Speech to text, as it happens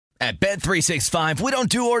At Bet365, we don't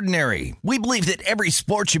do ordinary. We believe that every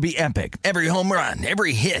sport should be epic. Every home run,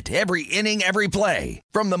 every hit, every inning, every play.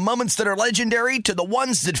 From the moments that are legendary to the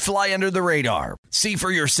ones that fly under the radar. See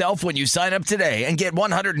for yourself when you sign up today and get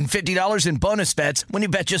 $150 in bonus bets when you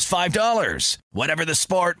bet just $5. Whatever the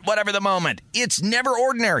sport, whatever the moment, it's never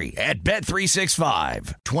ordinary at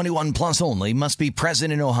Bet365. 21 plus only. Must be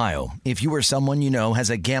present in Ohio. If you or someone you know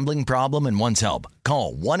has a gambling problem and wants help,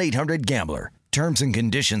 call 1-800-GAMBLER. Terms and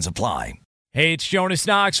conditions apply. Hey, it's Jonas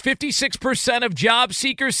Knox. 56% of job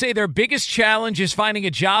seekers say their biggest challenge is finding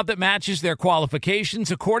a job that matches their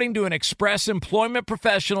qualifications, according to an Express Employment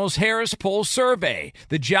Professionals Harris Poll survey.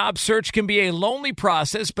 The job search can be a lonely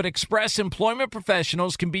process, but Express Employment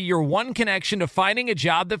Professionals can be your one connection to finding a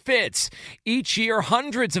job that fits. Each year,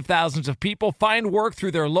 hundreds of thousands of people find work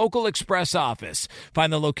through their local Express office.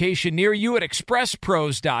 Find the location near you at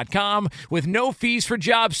expresspros.com. With no fees for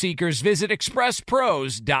job seekers, visit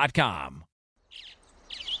expresspros.com.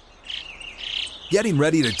 Getting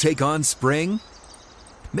ready to take on spring?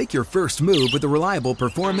 Make your first move with the reliable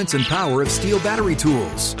performance and power of Steel battery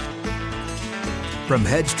tools. From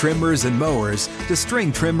hedge trimmers and mowers to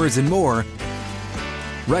string trimmers and more,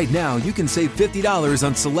 right now you can save $50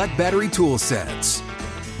 on select battery tool sets.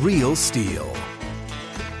 Real Steel.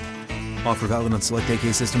 Offer valid on select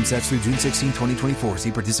AK system sets through June 16, 2024.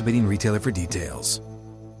 See participating retailer for details.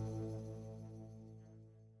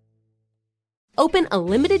 Open a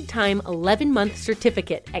limited-time 11-month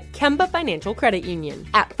certificate at Kemba Financial Credit Union.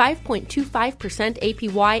 At 5.25%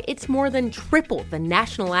 APY, it's more than triple the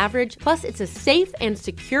national average, plus it's a safe and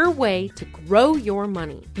secure way to grow your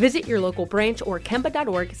money. Visit your local branch or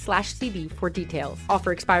kemba.org/cb for details.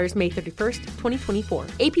 Offer expires May 31st, 2024.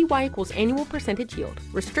 APY equals annual percentage yield.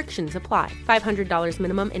 Restrictions apply. $500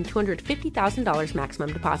 minimum and $250,000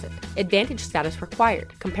 maximum deposit. Advantage status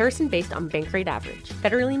required. Comparison based on bank rate average.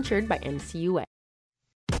 Federally insured by NCUA.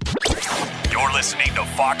 You're listening to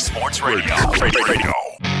Fox Sports Radio.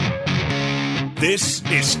 This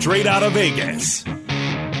is Straight Outta Vegas.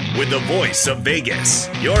 With the voice of Vegas,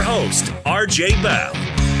 your host, RJ Bell.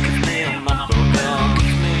 Give me a number, girl.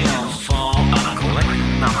 Give me a phone. I collect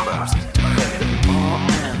numbers. More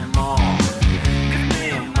and more. Give me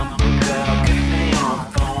a number, girl. Give me a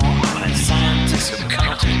phone. I'm a scientist of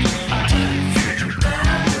counting. I tell you future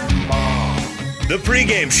more. The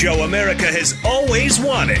pregame show America has always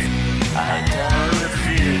wanted. I tell the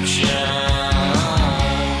future.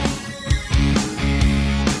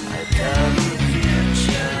 I tell the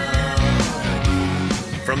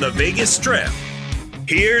future. From the Vegas Strip,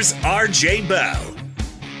 here's RJ Bell.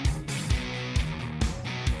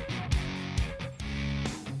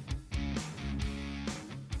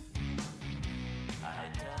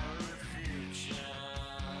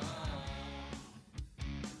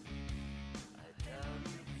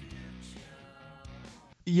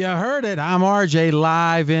 You heard it. I'm RJ,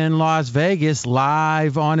 live in Las Vegas,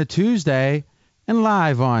 live on a Tuesday, and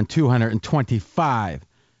live on 225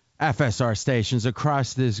 FSR stations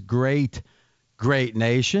across this great, great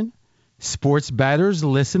nation. Sports bettors,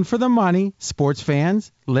 listen for the money. Sports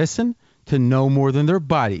fans, listen to no more than their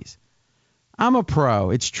buddies. I'm a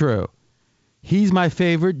pro. It's true. He's my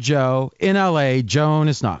favorite Joe in L.A.,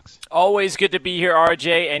 Jonas Knox. Always good to be here,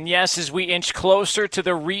 RJ. And yes, as we inch closer to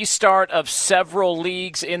the restart of several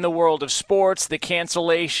leagues in the world of sports, the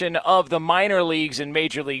cancellation of the minor leagues in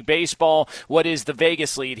Major League Baseball, what is the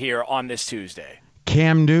Vegas lead here on this Tuesday?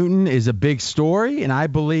 Cam Newton is a big story, and I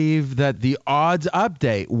believe that the odds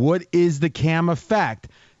update, what is the Cam effect?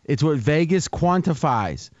 It's what Vegas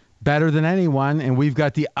quantifies better than anyone, and we've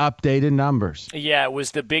got the updated numbers. Yeah, it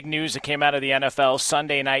was the big news that came out of the NFL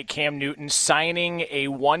Sunday night. Cam Newton signing a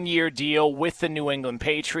one-year deal with the New England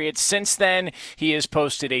Patriots. Since then, he has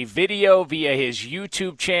posted a video via his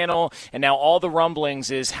YouTube channel, and now all the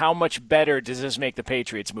rumblings is how much better does this make the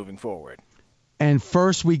Patriots moving forward? And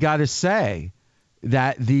first, we got to say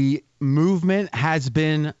that the movement has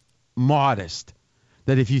been modest.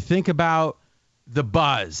 That if you think about the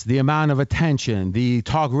buzz, the amount of attention, the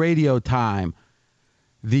talk radio time,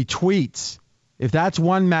 the tweets, if that's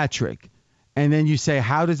one metric, and then you say,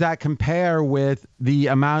 how does that compare with the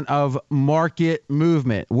amount of market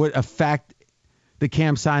movement, what effect the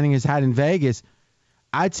Cam signing has had in Vegas,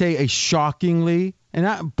 I'd say a shockingly, and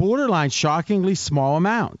not borderline shockingly small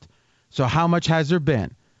amount. So how much has there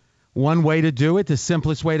been? One way to do it, the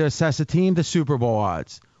simplest way to assess a team, the Super Bowl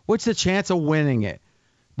odds. What's the chance of winning it?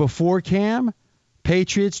 Before Cam,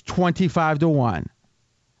 Patriots 25-1.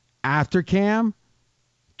 After Cam,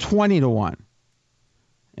 20-1.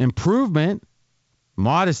 Improvement,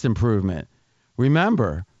 modest improvement.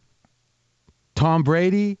 Remember, Tom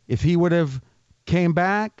Brady, if he would have came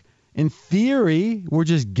back, in theory, we're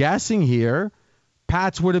just guessing here,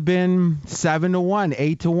 Pats would have been 7-1,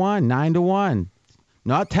 8-1, 9-1,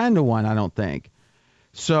 not 10-1, I don't think.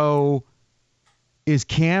 So is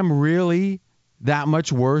Cam really that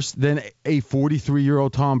much worse than a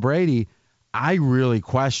 43-year-old Tom Brady? I really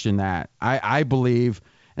question that. I believe,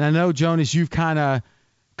 and I know, Jonas, you've kind of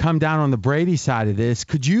come down on the Brady side of this.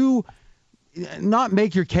 Could you not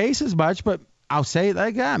make your case as much, but I'll say it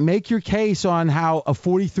like that, make your case on how a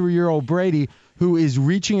 43-year-old Brady, who is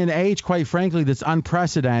reaching an age, quite frankly, that's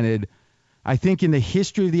unprecedented. I think in the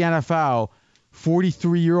history of the NFL,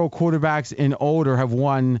 43-year-old quarterbacks and older have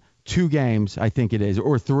won 2 games, I think it is,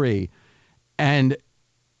 or 3. And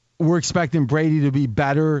we're expecting Brady to be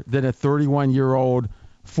better than a 31-year-old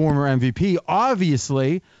former MVP.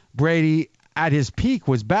 Obviously, Brady at his peak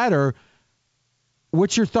was better.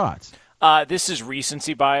 What's your thoughts? This is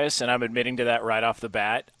recency bias, and I'm admitting to that right off the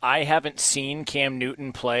bat. I haven't seen Cam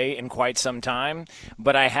Newton play in quite some time,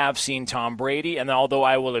 but I have seen Tom Brady, and although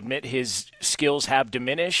I will admit his skills have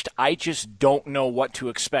diminished, I just don't know what to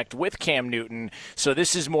expect with Cam Newton. So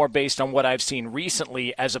this is more based on what I've seen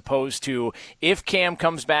recently as opposed to if Cam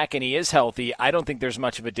comes back and he is healthy, I don't think there's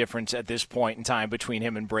much of a difference at this point in time between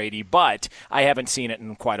him and Brady, but I haven't seen it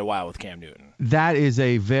in quite a while with Cam Newton. That is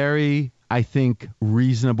a very, I think,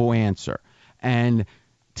 reasonable answer. And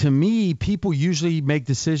to me, people usually make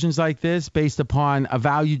decisions like this based upon a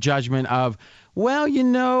value judgment of, well,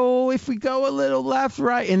 if we go a little left,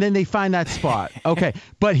 right, and then they find that spot. Okay.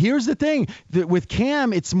 But here's the thing. With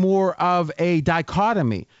Cam, it's more of a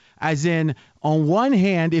dichotomy, as in, on one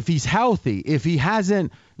hand, if he's healthy, if he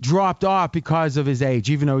hasn't dropped off because of his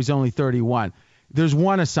age, even though he's only 31, there's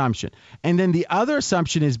one assumption. And then the other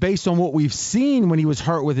assumption is based on what we've seen when he was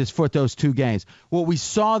hurt with his foot those 2 games, what we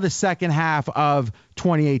saw the second half of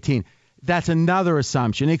 2018. That's another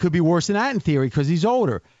assumption. It could be worse than that in theory because he's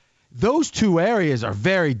older. Those 2 areas are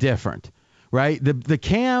very different, right? The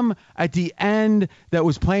Cam at the end that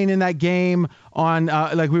was playing in that game on,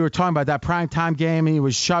 like we were talking about, that primetime game, and he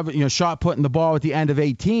was shot putting the ball at the end of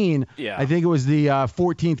 18. Yeah. I think it was the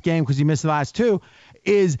 14th game because he missed the last 2.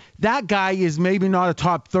 Is that guy is maybe not a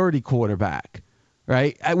top 30 quarterback,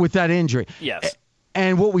 right, with that injury. Yes.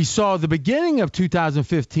 And what we saw at the beginning of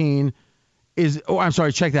 2015 is,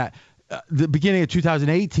 check that. The beginning of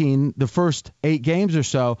 2018, the first 8 games or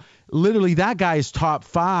so, literally that guy is top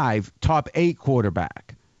 5, top 8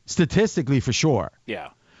 quarterback, statistically for sure. Yeah.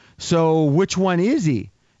 So which one is he?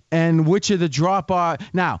 And which of the drop-off?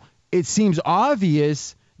 Now, it seems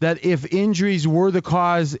obvious that if injuries were the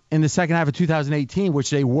cause in the second half of 2018, which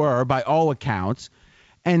they were by all accounts,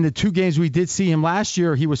 and the 2 games we did see him last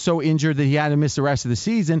year, he was so injured that he had to miss the rest of the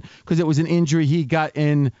season because it was an injury he got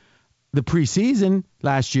in the preseason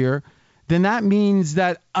last year, then that means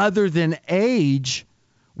that other than age,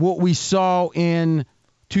 what we saw in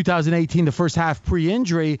 2018, the first half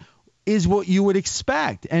pre-injury, is what you would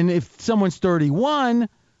expect. And if someone's 31,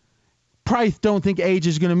 probably don't think age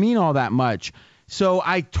is going to mean all that much. So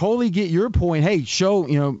I totally get your point. Hey, show,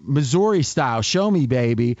 Missouri style, show me,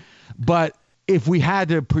 baby. But if we had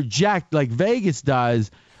to project like Vegas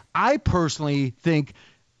does, I personally think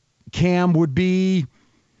Cam would be,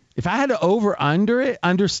 if I had to over under it,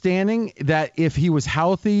 understanding that if he was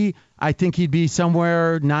healthy, I think he'd be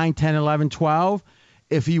somewhere 9, 10, 11, 12.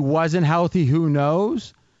 If he wasn't healthy, who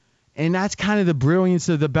knows? And that's kind of the brilliance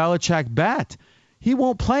of the Belichick bet. He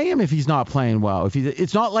won't play him if he's not playing well.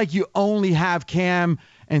 It's not like you only have Cam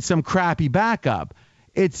and some crappy backup.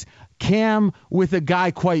 It's Cam with a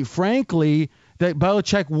guy, quite frankly, that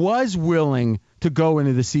Belichick was willing to go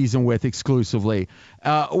into the season with exclusively,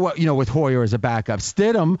 with Hoyer as a backup.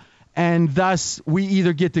 Stidham, and thus we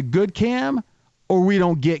either get the good Cam or we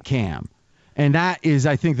don't get Cam. And that is,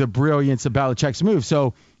 I think, the brilliance of Belichick's move.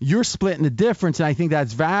 So you're splitting the difference, and I think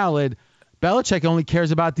that's valid. Belichick only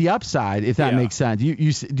cares about the upside, if that makes sense.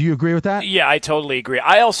 Do you agree with that? Yeah, I totally agree.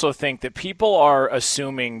 I also think that people are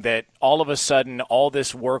assuming that all of a sudden all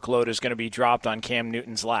this workload is going to be dropped on Cam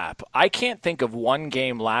Newton's lap. I can't think of one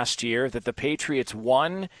game last year that the Patriots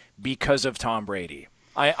won because of Tom Brady.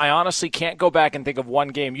 I honestly can't go back and think of one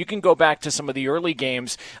game. You can go back to some of the early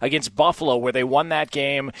games against Buffalo where they won that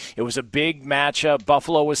game. It was a big matchup.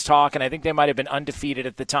 Buffalo was talking. I think they might have been undefeated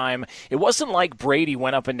at the time. It wasn't like Brady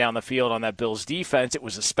went up and down the field on that Bills defense. It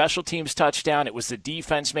was a special teams touchdown. It was the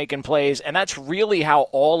defense making plays, and that's really how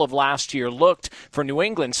all of last year looked for New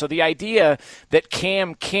England. So the idea that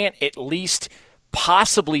Cam can't at least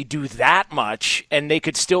possibly do that much and they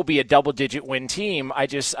could still be a double-digit win team, I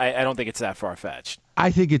don't think it's that far-fetched. I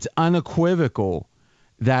think it's unequivocal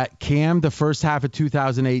that Cam, the first half of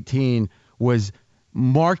 2018, was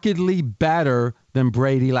markedly better than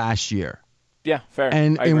Brady last year. Yeah, fair.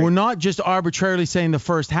 And I agree. we're not just arbitrarily saying the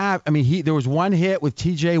first half. I mean, there was one hit with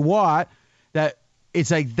T.J. Watt that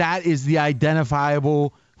it's like that is the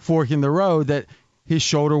identifiable fork in the road, that his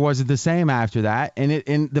shoulder wasn't the same after that.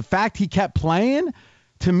 And the fact he kept playing,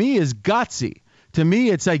 to me, is gutsy. To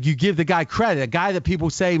me, it's like you give the guy credit, a guy that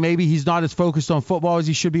people say maybe he's not as focused on football as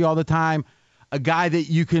he should be all the time, a guy that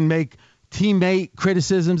you can make teammate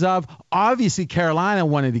criticisms of. Obviously, Carolina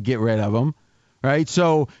wanted to get rid of him. Right,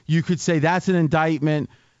 so you could say that's an indictment,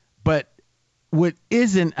 but what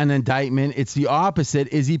isn't an indictment, it's the opposite,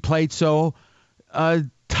 is he played so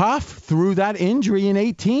tough through that injury in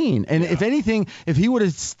 18. And if anything, if he would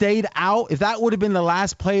have stayed out, if that would have been the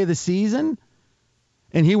last play of the season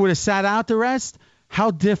and he would have sat out the rest, how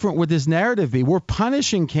different would this narrative be? We're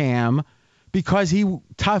punishing Cam because he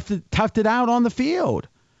toughed it out on the field.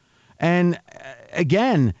 And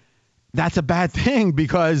again, that's a bad thing,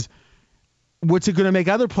 because what's it going to make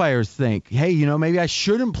other players think? Hey, maybe I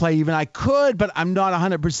shouldn't play, even I could, but I'm not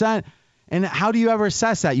 100%. And how do you ever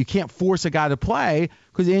assess that? You can't force a guy to play,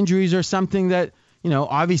 because injuries are something that,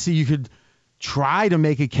 obviously you could try to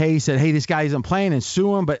make a case that, hey, this guy isn't playing and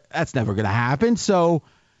sue him, but that's never going to happen. So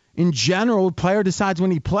in general, a player decides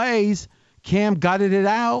when he plays. Cam gutted it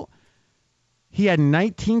out. He had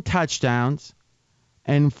 19 touchdowns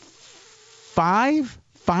and five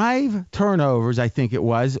turnovers, I think it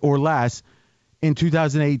was, or less, in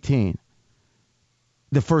 2018,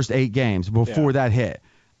 the first 8 games before that hit.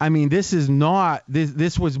 I mean, this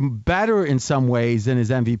was better in some ways than his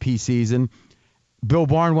MVP season. Bill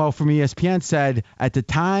Barnwell from ESPN said at the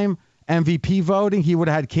time MVP voting, he would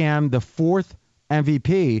have had Cam the 4th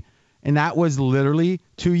MVP, and that was literally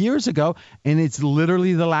 2 years ago, and it's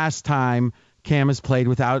literally the last time Cam has played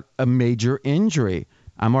without a major injury.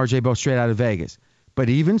 I'm RJ Bo, straight out of Vegas. But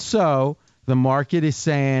even so, the market is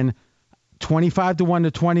saying 25-1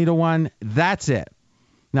 to 20-1. That's it.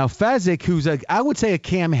 Now Fezzik, who's I would say a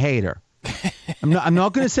Cam hater. I'm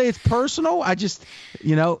not going to say it's personal. I just,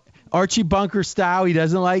 Archie Bunker style. He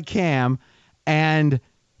doesn't like Cam, and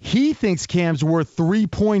he thinks Cam's worth 3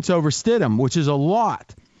 points over Stidham, which is a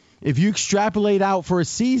lot. If you extrapolate out for a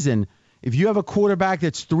season, if you have a quarterback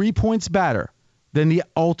that's 3 points better than the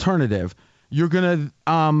alternative, you're going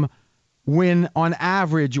to win on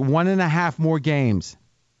average 1.5 more games.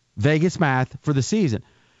 Vegas math for the season.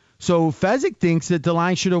 So Fezzik thinks that the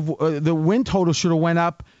line the win total should have went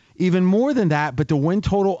up even more than that, but the win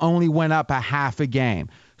total only went up a half a game.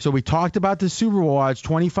 So we talked about the Super Bowl odds,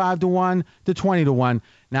 25-1 to 20-1.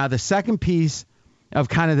 Now the second piece of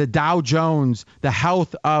kind of the Dow Jones, the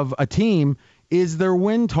health of a team, is their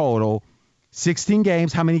win total. 16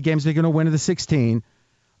 games. How many games are they going to win of the 16?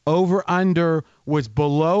 Over under was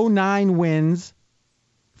below 9 wins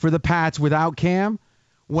for the Pats without Cam.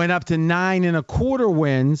 Went up to 9.25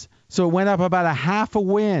 wins, so it went up about a half a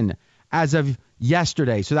win as of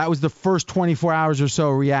yesterday. So that was the first 24 hours or so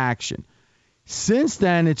reaction. Since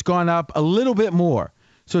then, it's gone up a little bit more,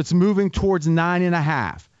 so it's moving towards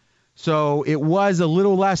 9.5. So it was a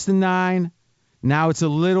little less than 9. Now it's a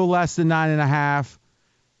little less than 9.5.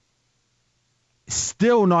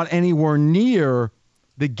 Still not anywhere near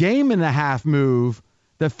the game and a half move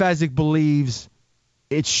that Fezzik believes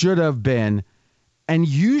it should have been. And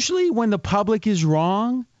usually when the public is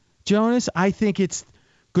wrong, Jonas, I think it's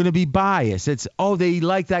going to be biased. It's, they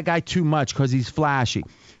like that guy too much because he's flashy,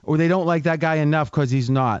 or they don't like that guy enough because he's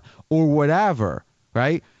not, or whatever,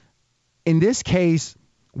 right? In this case,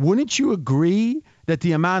 wouldn't you agree that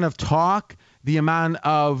the amount of talk, the amount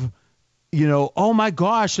of, oh my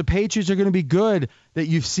gosh, the Patriots are going to be good that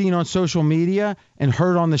you've seen on social media and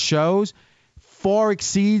heard on the shows far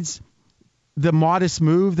exceeds the modest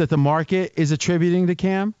move that the market is attributing to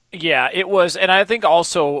Cam? Yeah, it was. And I think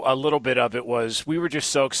also a little bit of it was we were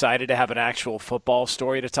just so excited to have an actual football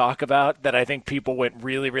story to talk about that I think people went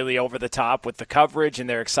really, really over the top with the coverage and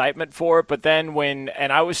their excitement for it. But then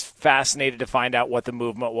and I was fascinated to find out what the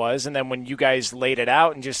movement was. And then when you guys laid it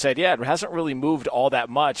out and just said, yeah, it hasn't really moved all that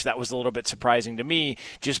much, that was a little bit surprising to me,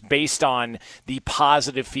 just based on the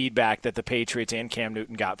positive feedback that the Patriots and Cam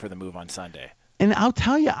Newton got for the move on Sunday. And I'll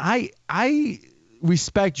tell you, I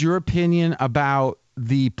respect your opinion about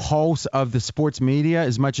the pulse of the sports media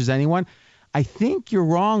as much as anyone. I think you're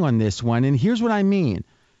wrong on this one, and here's what I mean.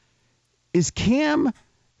 Is Cam,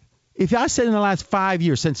 if I said in the last 5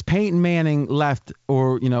 years, since Peyton Manning left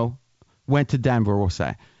or, went to Denver, we'll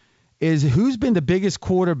say, is who's been the biggest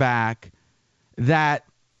quarterback that,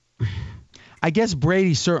 I guess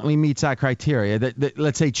Brady certainly meets that criteria, that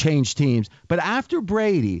let's say changed teams. But after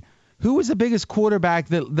Brady, who was the biggest quarterback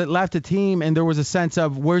that left a team and there was a sense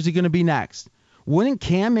of where's he going to be next? Wouldn't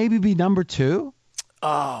Cam maybe be number 2?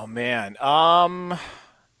 Oh, man.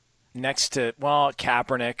 Next to,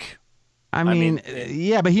 Kaepernick. I mean,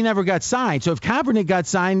 yeah, but he never got signed. So if Kaepernick got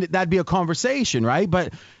signed, that'd be a conversation, right?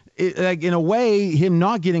 But in a way, him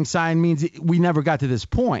not getting signed means we never got to this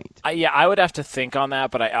point. I would have to think on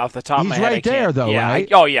that, but off the top of my head, he's right there, though, right?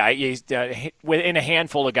 He's within a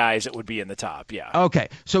handful of guys that would be in the top, yeah. Okay,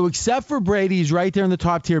 so except for Brady, he's right there in the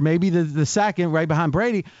top tier, maybe the second, right behind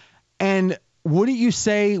Brady. And wouldn't you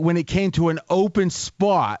say when it came to an open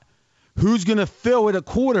spot, who's going to fill it at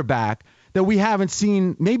quarterback, that we haven't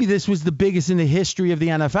seen? Maybe this was the biggest in the history of the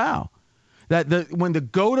NFL. When the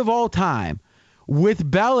GOAT of all time, with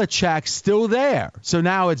Belichick still there. So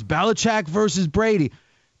now it's Belichick versus Brady.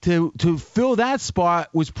 To fill that spot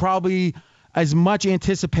was probably as much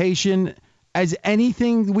anticipation as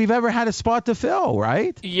anything we've ever had a spot to fill,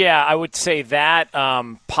 right? Yeah, I would say that.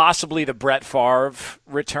 Possibly the Brett Favre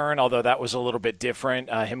return, although that was a little bit different,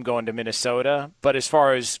 him going to Minnesota. But as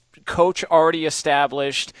far as coach already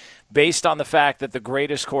established, based on the fact that the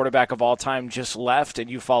greatest quarterback of all time just left, and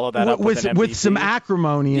you follow that up with an MVP. With some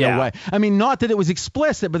acrimony in a way. I mean, not that it was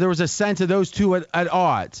explicit, but there was a sense of those two at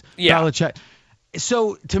odds. Yeah. Belichick.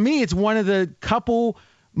 So to me, it's one of the couple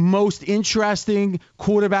most interesting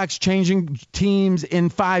quarterbacks changing teams in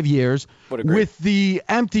 5 years. With the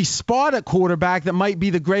empty spot at quarterback that might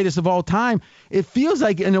be the greatest of all time. It feels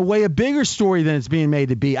like, in a way, a bigger story than it's being made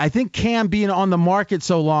to be. I think Cam being on the market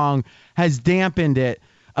so long has dampened it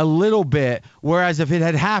a little bit, whereas if it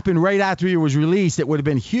had happened right after he was released, it would have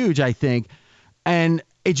been huge, I think. And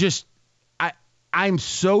it just, I'm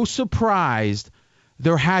so surprised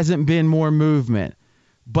there hasn't been more movement.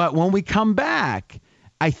 But when we come back,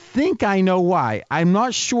 I think I know why. I'm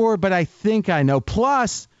not sure, but I think I know.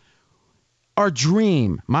 Plus, our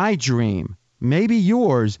dream, my dream, maybe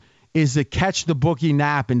yours, is to catch the bookie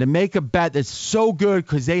nap and to make a bet that's so good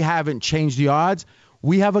because they haven't changed the odds.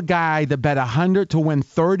 We have a guy that bet 100 to win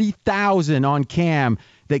 30,000 on Cam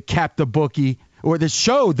that kept the bookie, or that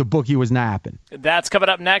showed the bookie was napping. That's coming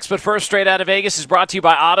up next, but first, Straight Out of Vegas is brought to you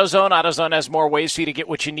by AutoZone. AutoZone has more ways for you to get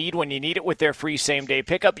what you need when you need it with their free same-day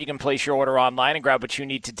pickup. You can place your order online and grab what you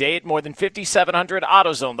need today at more than 5,700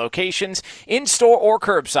 AutoZone locations, in-store or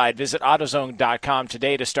curbside. Visit AutoZone.com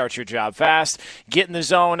today to start your job fast. Get in the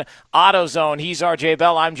zone. AutoZone. He's RJ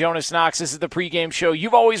Bell. I'm Jonas Knox. This is the pregame show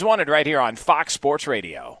you've always wanted right here on Fox Sports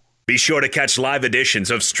Radio. Be sure to catch live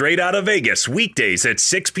editions of Straight Out of Vegas weekdays at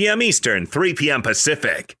 6 p.m. Eastern, 3 p.m.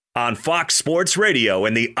 Pacific on Fox Sports Radio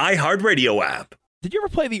and the iHeartRadio app. Did you ever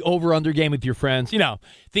play the over-under game with your friends? You know,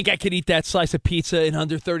 think I could eat that slice of pizza in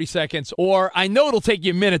under 30 seconds? Or I know it'll take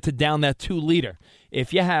you a minute to down that 2-liter.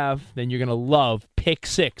 If you have, then you're going to love Pick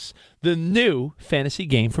Six, the new fantasy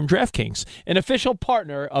game from DraftKings, an official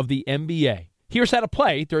partner of the NBA. Here's how to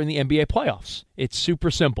play during the NBA playoffs. It's super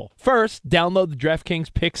simple. First, download the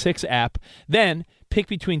DraftKings Pick 6 app. Then, pick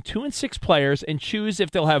between 2 and 6 players and choose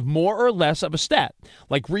if they'll have more or less of a stat,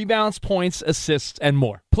 like rebounds, points, assists, and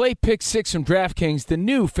more. Play Pick 6 from DraftKings, the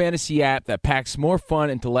new fantasy app that packs more fun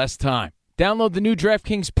into less time. Download the new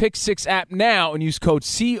DraftKings Pick 6 app now and use code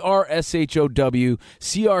CRSHOW,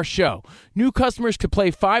 CRSHOW. New customers could play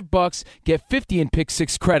 $5, get 50 in Pick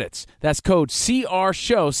 6 credits. That's code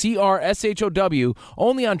CRSHOW, CRSHOW,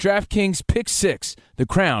 only on DraftKings Pick 6. The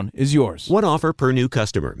crown is yours. One offer per new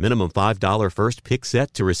customer. Minimum $5 first pick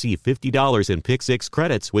set to receive $50 in Pick 6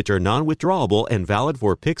 credits, which are non-withdrawable and valid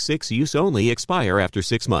for Pick 6 use only. Expire after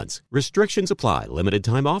 6 months. Restrictions apply. Limited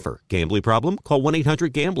time offer. Gambling problem? Call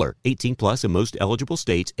 1-800-GAMBLER. 18 plus in most eligible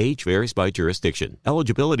states. Age varies by jurisdiction.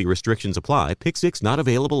 Eligibility restrictions apply. Pick 6 not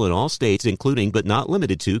available in all states, including but not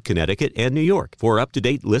limited to Connecticut and New York. For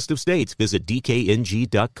up-to-date list of states, visit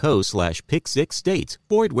dkng.co/pick6states.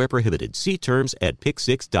 Void where prohibited. See terms at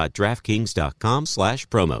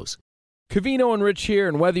pick6.draftkings.com/promos. Covino and Rich here,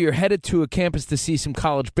 and whether you're headed to a campus to see some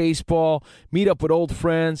college baseball, meet up with old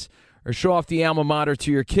friends, or show off the alma mater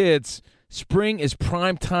to your kids, spring is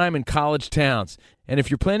prime time in college towns. And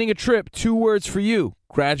if you're planning a trip, 2 words for you: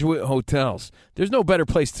 Graduate Hotels. There's no better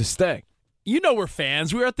place to stay. You know we're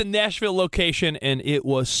fans. We were at the Nashville location, and it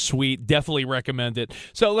was sweet. Definitely recommend it.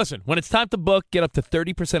 So listen, when it's time to book, get up to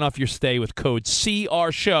 30% off your stay with code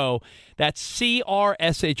CRSHOW. That's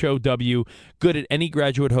CRSHOW. Good at any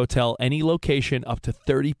Graduate Hotel, any location, up to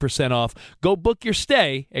 30% off. Go book your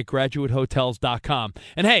stay at graduatehotels.com.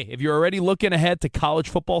 And hey, if you're already looking ahead to college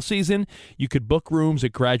football season, you could book rooms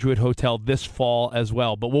at Graduate Hotel this fall as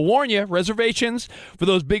well. But we'll warn you, reservations for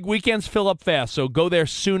those big weekends fill up fast, so go there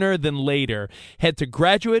sooner than later. Head to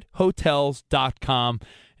graduatehotels.com.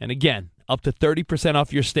 And again, up to 30%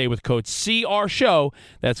 off your stay with code CRSHOW.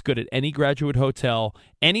 That's good at any Graduate Hotel,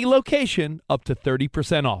 any location, up to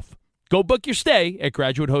 30% off. Go book your stay at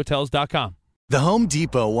graduatehotels.com. The Home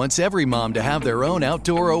Depot wants every mom to have their own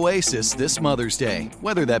outdoor oasis this Mother's Day,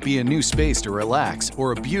 whether that be a new space to relax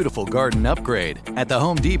or a beautiful garden upgrade. At the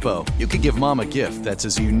Home Depot, you can give mom a gift that's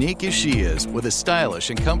as unique as she is, with a stylish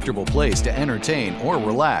and comfortable place to entertain or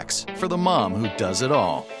relax for the mom who does it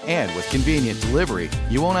all. And with convenient delivery,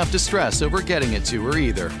 you won't have to stress over getting it to her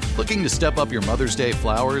either. Looking to step up your Mother's Day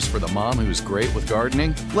flowers for the mom who's great with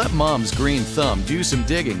gardening? Let Mom's green thumb do some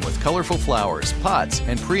digging with colorful flowers, pots,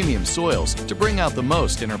 and premium soils to bring out the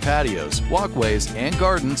most in her patios, walkways, and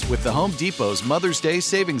gardens with the Home Depot's Mother's Day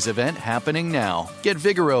savings event happening now. Get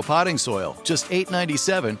Vigoro potting soil, just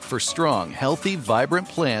 $8.97 for strong, healthy, vibrant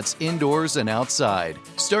plants indoors and outside.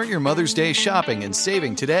 Start your Mother's Day shopping and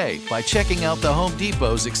saving today by checking out the Home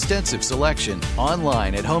Depot's extensive selection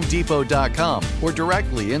online at homedepot.com or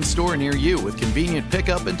directly in store near you with convenient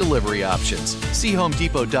pickup and delivery options. See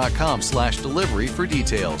homedepot.com/delivery for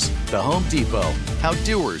details. The Home Depot, how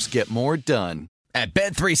doers get more done. At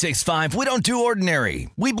Bet365, we don't do ordinary.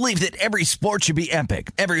 We believe that every sport should be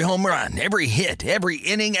epic. Every home run, every hit, every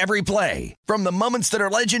inning, every play. From the moments that are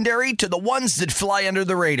legendary to the ones that fly under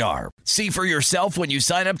the radar. See for yourself when you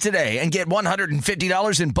sign up today and get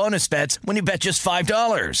 $150 in bonus bets when you bet just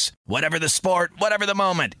 $5. Whatever the sport, whatever the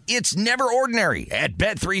moment, it's never ordinary at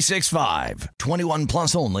Bet365. 21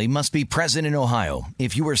 plus only. Must be present in Ohio.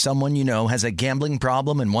 If you or someone you know has a gambling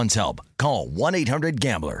problem and wants help, call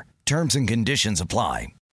 1-800-GAMBLER. Terms and conditions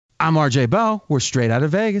apply. I'm RJ Bell. We're straight out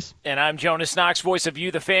of Vegas. And I'm Jonas Knox, voice of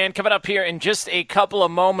You, the fan. Coming up here in just a couple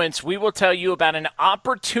of moments, we will tell you about an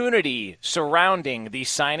opportunity surrounding the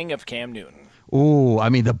signing of Cam Newton. Ooh, I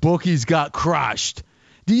mean, the bookies got crushed.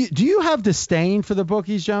 Do you have disdain for the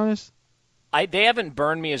bookies, Jonas? They haven't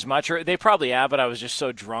burned me as much, or they probably have, but I was just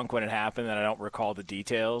so drunk when it happened that I don't recall the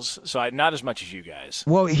details. So not as much as you guys.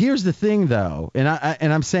 Well, here's the thing, though, and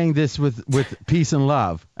I'm saying this with peace and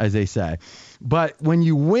love, as they say. But when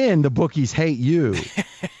you win, the bookies hate you.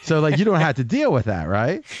 So, like, you don't have to deal with that,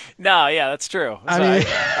 right? No, yeah, that's true. So I mean,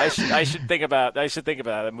 I should think about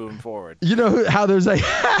that moving forward. You know how there's like,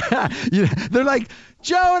 they're like,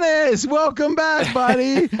 Jonas, welcome back,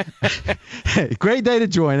 buddy. Great day to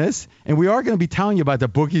join us, and we are going to be telling you about the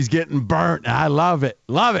bookies getting burnt. I love it,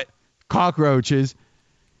 cockroaches.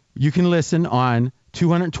 You can listen on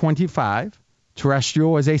 225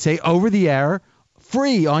 terrestrial, as they say, over the air.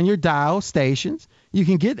 Free on your dial stations. You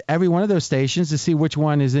can get every one of those stations to see which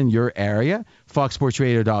one is in your area.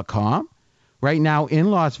 FoxSportsRadio.com. Right now in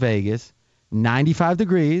Las Vegas, 95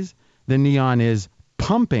 degrees. The neon is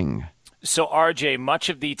pumping. So, RJ, much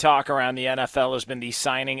of the talk around the NFL has been the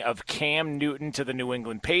signing of Cam Newton to the New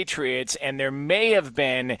England Patriots, and there may have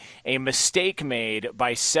been a mistake made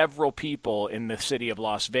by several people in the city of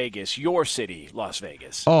Las Vegas, your city, Las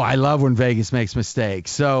Vegas. Oh, I love when Vegas makes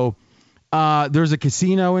mistakes. So, there's a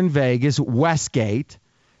casino in Vegas, Westgate,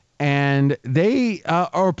 and they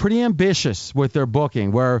are pretty ambitious with their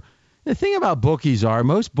booking. Where the thing about bookies are,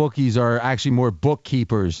 most bookies are actually more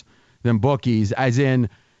bookkeepers than bookies, as in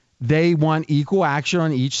they want equal action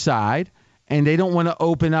on each side, and they don't want to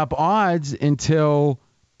open up odds until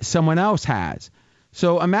someone else has.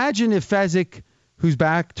 So imagine if Fezzik, who's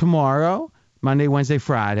back tomorrow, Monday, Wednesday,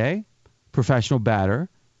 Friday, professional batter,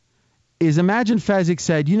 imagine Fezzik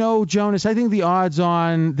said, Jonas, I think the odds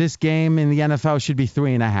on this game in the NFL should be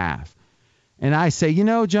 3.5. And I say,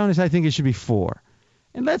 Jonas, I think it should be 4.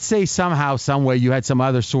 And let's say somehow, some way you had some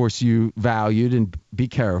other source you valued, and be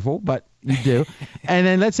careful, but you do. And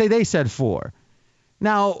then let's say they said 4.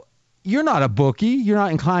 Now, you're not a bookie. You're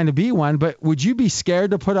not inclined to be one, but would you be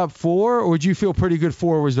scared to put up 4, or would you feel pretty good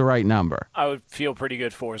 4 was the right number? I would feel pretty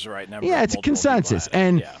good 4 is the right number. Yeah, it's a consensus.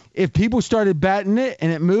 And if people started betting it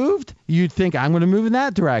and it moved, you'd think, I'm going to move in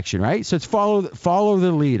that direction, right? So it's follow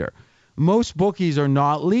the leader. Most bookies are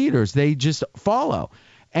not leaders. They just follow.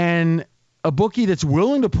 And a bookie that's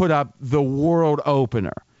willing to put up the world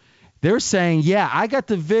opener, they're saying, yeah, I got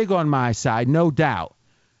the VIG on my side, no doubt.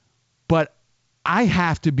 But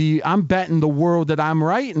I'm betting the world that I'm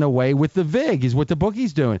right in a way with the VIG is what the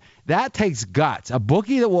bookie's doing. That takes guts. A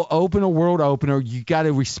bookie that will open a world opener, you got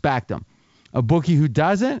to respect them. A bookie who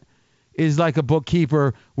doesn't is like a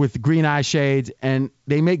bookkeeper with green eye shades, and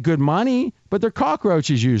they make good money, but they're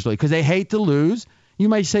cockroaches usually because they hate to lose. You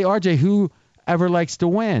might say, RJ, whoever likes to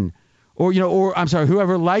win?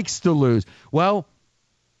 Whoever likes to lose. Well,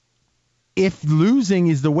 if losing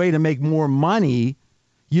is the way to make more money,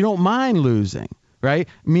 you don't mind losing, right?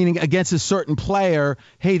 Meaning against a certain player,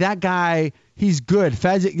 hey, that guy, he's good.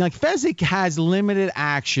 Fezzik has limited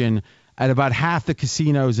action at about half the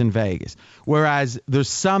casinos in Vegas. Whereas there's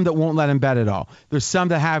some that won't let him bet at all. There's some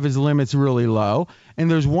that have his limits really low. And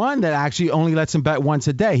there's one that actually only lets him bet once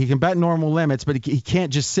a day. He can bet normal limits, but he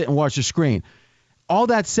can't just sit and watch the screen. All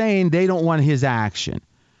that's saying they don't want his action.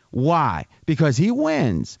 Why? Because he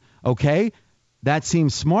wins. Okay? That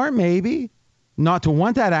seems smart maybe, not to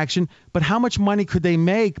want that action, but how much money could they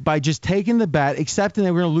make by just taking the bet, accepting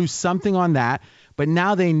they were going to lose something on that, but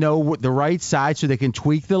now they know what the right side so they can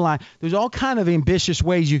tweak the line. There's all kind of ambitious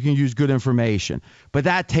ways you can use good information, but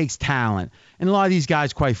that takes talent. And a lot of these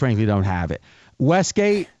guys, quite frankly, don't have it.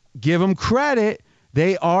 Westgate, give them credit.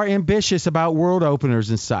 They are ambitious about world openers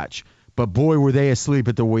and such, but boy, were they asleep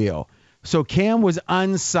at the wheel. So Cam was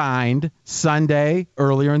unsigned Sunday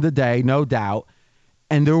earlier in the day, no doubt.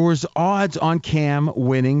 And there was odds on Cam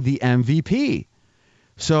winning the MVP.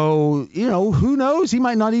 So, who knows? He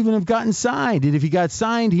might not even have gotten signed. And if he got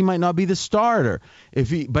signed, he might not be the starter.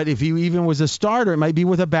 But if he even was a starter, it might be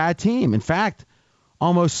with a bad team. In fact,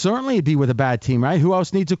 almost certainly it'd be with a bad team, right? Who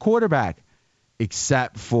else needs a quarterback?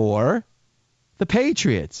 Except for the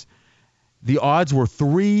Patriots. The odds were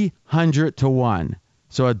 300 to 1.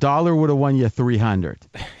 So $1 would have won you 300.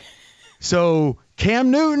 So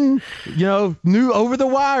Cam Newton, knew over the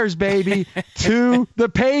wires, baby, to the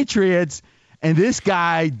Patriots. And this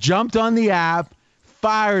guy jumped on the app,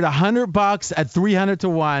 fired $100 at 300 to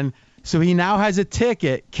 1. So he now has a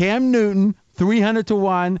ticket. Cam Newton, 300 to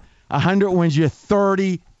 1. 100 wins you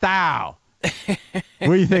 30,000. What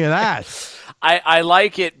do you think of that? I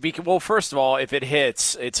like it because, well, first of all, if it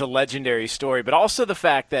hits, it's a legendary story, but also the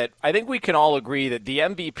fact that I think we can all agree that the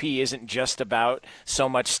MVP isn't just about so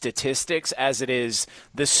much statistics as it is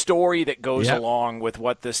the story that goes along with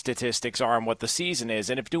what the statistics are and what the season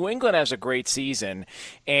is. And if New England has a great season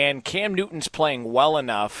and Cam Newton's playing well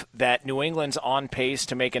enough that New England's on pace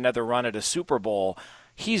to make another run at a Super Bowl,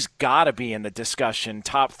 he's got to be in the discussion,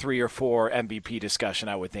 top 3 or 4 MVP discussion,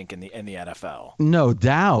 I would think, in the NFL. No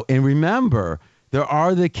doubt. And remember, there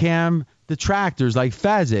are the Cam detractors like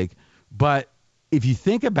Fezzik, but if you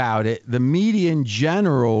think about it, the media in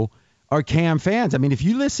general are Cam fans. I mean, if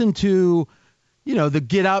you listen to, the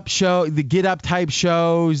Get Up show, the Get Up type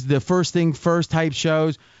shows, the First Thing First type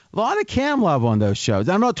shows, a lot of Cam love on those shows.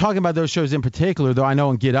 I'm not talking about those shows in particular, though I know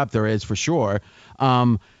on Get Up there is for sure.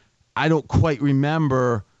 I don't quite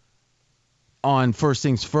remember on First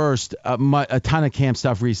Things First a ton of Cam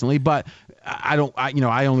stuff recently, but I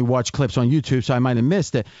only watch clips on YouTube, so I might have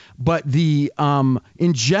missed it. But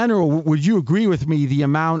in general, would you agree with me the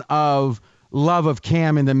amount of love of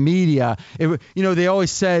Cam in the media? They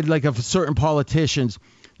always said, like, of certain politicians,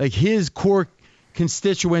 like his core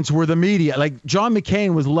constituents were the media. Like John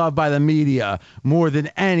McCain was loved by the media more than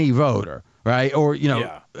any voter. Right. Or,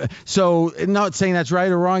 so not saying that's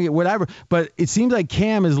right or wrong, whatever. But it seems like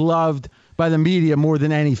Cam is loved by the media more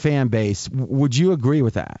than any fan base. Would you agree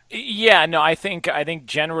with that? Yeah, no, I think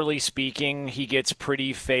generally speaking, he gets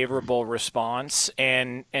pretty favorable response.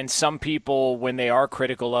 And some people, when they are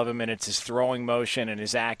critical of him and it's his throwing motion and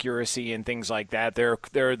his accuracy and things like that, there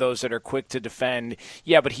are those that are quick to defend.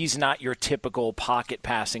 Yeah, but he's not your typical pocket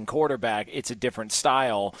passing quarterback. It's a different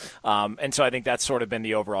style. And so I think that's sort of been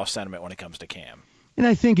the overall sentiment when it comes to Cam. And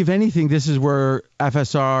I think, if anything, this is where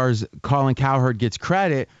FSR's Colin Cowherd gets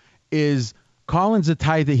credit, is Colin's the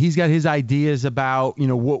type that he's got his ideas about,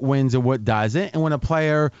 what wins and what doesn't. And when a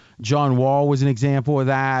player, John Wall was an example of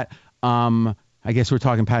that. I guess we're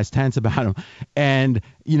talking past tense about him. And,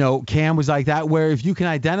 Cam was like that, where if you can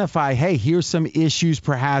identify, hey, here's some issues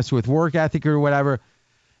perhaps with work ethic or whatever,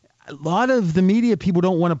 a lot of the media people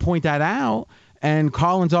don't want to point that out. And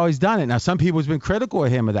Colin's always done it. Now, some people have been critical of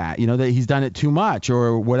him of that, that he's done it too much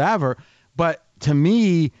or whatever. But to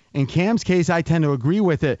me, in Cam's case, I tend to agree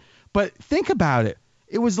with it. But think about it.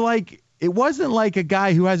 It wasn't like a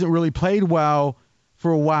guy who hasn't really played well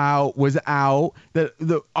for a while was out, that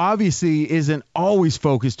obviously isn't always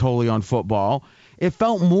focused totally on football. It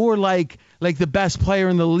felt more like the best player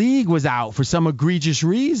in the league was out for some egregious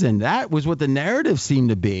reason. That was what the narrative seemed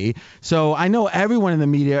to be. So I know everyone in the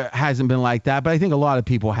media hasn't been like that, but I think a lot of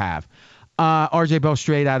people have. RJ Bell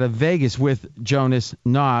straight out of Vegas with Jonas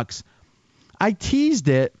Knox. I teased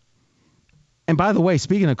it. And by the way,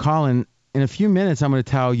 speaking of Colin, in a few minutes, I'm going to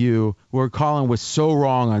tell you where Colin was so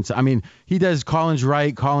wrong on. I mean, he does Colin's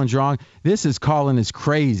right, Colin's wrong. This is Colin is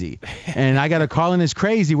crazy. And I got a Colin is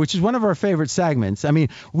crazy, which is one of our favorite segments. I mean,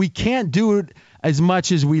 we can't do it as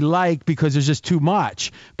much as we like because there's just too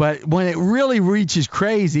much. But when it really reaches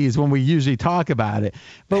crazy is when we usually talk about it.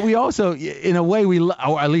 But we also, in a way,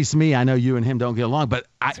 or at least me, I know you and him don't get along. But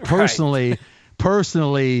I personally,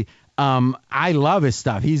 I love his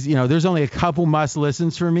stuff. He's, there's only a couple must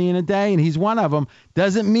listens for me in a day, and he's one of them.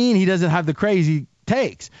 Doesn't mean he doesn't have the crazy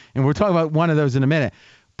takes. And we're talking about one of those in a minute.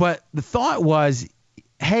 But the thought was,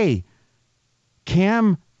 hey,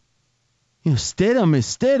 Cam, Stidham is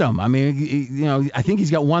Stidham. I mean, I think he's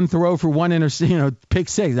got one throw for one pick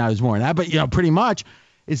six. Now there's more than that, but pretty much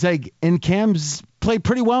it's like, and Cam's played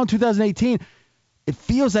pretty well in 2018. It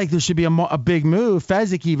feels like there should be a big move.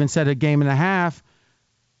 Fezzik even said a game and a half,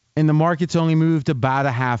 and the market's only moved about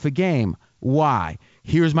a half a game. Why?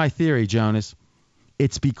 Here's my theory, Jonas.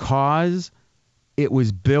 It's because it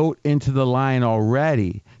was built into the line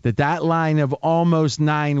already, that line of almost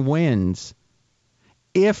 9 wins,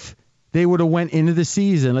 if they would have went into the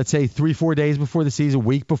season, let's say 3-4 days before the season,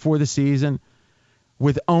 week before the season,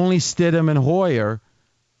 with only Stidham and Hoyer,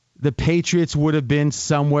 the Patriots would have been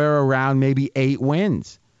somewhere around maybe 8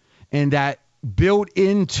 wins. And that built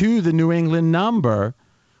into the New England number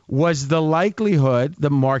was the likelihood,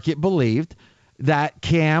 the market believed, that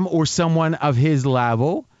Cam or someone of his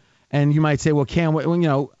level, and you might say, well, Cam,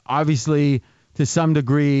 obviously to some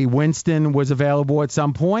degree, Winston was available at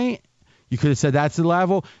some point. You could have said that's the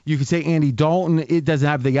level. You could say Andy Dalton, it doesn't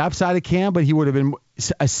have the upside of Cam, but he would have been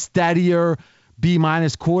a steadier B-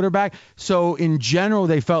 quarterback. So in general,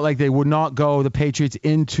 they felt like they would not go, the Patriots,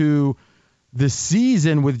 into the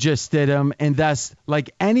season with just Stidham, and thus,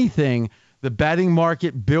 like anything, the betting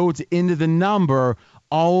market builds into the number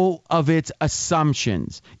all of its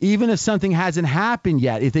assumptions. Even if something hasn't happened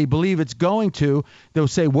yet, if they believe it's going to, they'll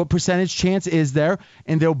say, what percentage chance is there?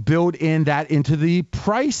 And they'll build in that into the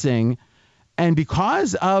pricing. And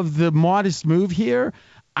because of the modest move here,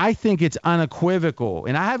 I think it's unequivocal,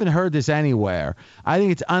 and I haven't heard this anywhere. I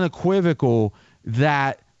think it's unequivocal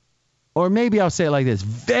that, or maybe I'll say it like this,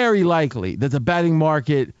 very likely that the betting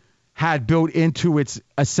market had built into its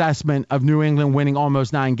assessment of New England winning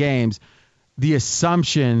almost 9 games the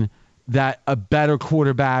assumption that a better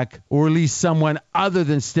quarterback, or at least someone other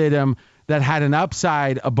than Stidham that had an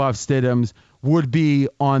upside above Stidham's, would be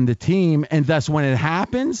on the team. And thus when it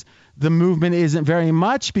happens, the movement isn't very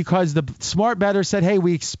much because the smart bettor said, hey,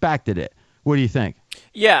 we expected it. What do you think?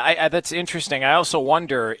 Yeah, that's interesting. I also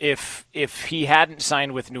wonder if he hadn't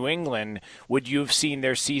signed with New England, would you have seen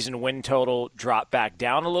their season win total drop back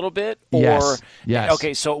down a little bit? Or, yes.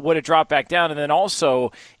 Okay, so it would have dropped back down. And then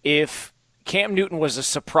also, if Cam Newton was a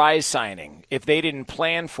surprise signing, if they didn't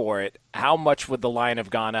plan for it, how much would the line have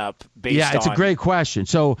gone up based on? Yeah, it's a great question.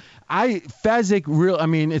 So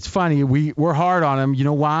Fezzik, it's funny. We're hard on him. You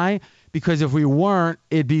know why? Because if we weren't,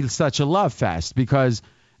 it'd be such a love fest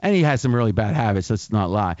and he has some really bad habits, let's not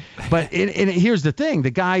lie. But here's the thing. The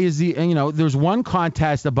guy is there's one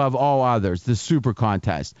contest above all others, the Super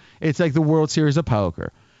Contest. It's like the World Series of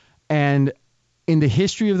Poker. And in the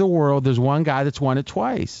history of the world, there's one guy that's won it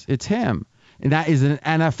twice. It's him. And that is an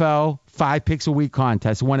NFL 5 picks a week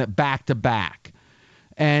contest, won it back to back.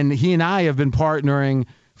 And he and I have been partnering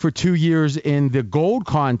for 2 years in the Gold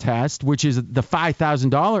Contest, which is the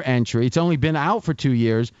 $5,000 entry. It's only been out for 2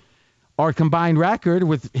 years. Our combined record,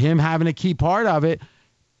 with him having a key part of it,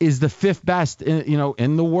 is the 5th best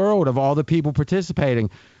in the world of all the people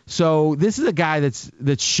participating. So this is a guy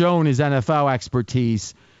that's shown his NFL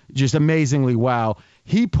expertise just amazingly well.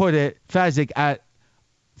 He put it, Fezzik, at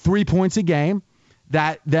 3 points a game.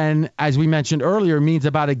 That then, as we mentioned earlier, means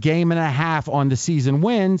about a game and a half on the season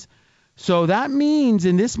wins. So that means,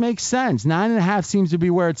 and this makes sense, 9.5 seems to be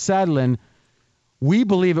where it's settling. We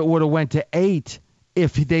believe it would have went to 8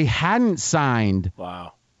 if they hadn't signed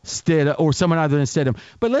Stidham or someone other than Stidham.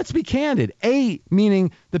 But let's be candid. 8,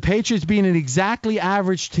 meaning the Patriots being an exactly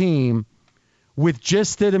average team with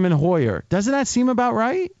just Stidham and Hoyer. Doesn't that seem about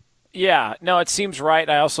right? Yeah, no, it seems right.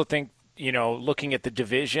 I also think, looking at the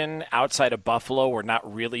division outside of Buffalo, we're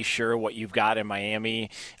not really sure what you've got in Miami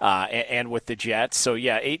and with the Jets. So,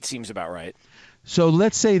 yeah, 8 seems about right. So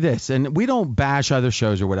let's say this, and we don't bash other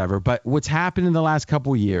shows or whatever, but what's happened in the last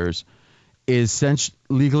couple of years is since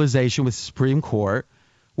legalization with the Supreme Court,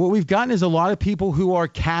 what we've gotten is a lot of people who are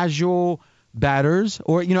casual bettors,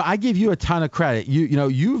 or, I give you a ton of credit.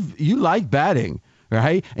 You like betting,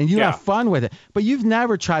 right? And you have fun with it, but you've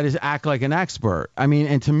never tried to act like an expert.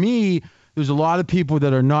 And to me, there's a lot of people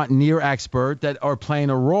that are not near expert that are playing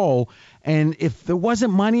a role. And if there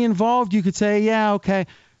wasn't money involved, you could say, yeah, okay.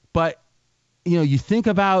 But you think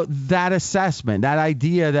about that assessment, that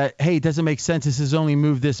idea that, hey, it doesn't make sense. This has only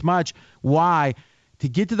moved this much. Why? To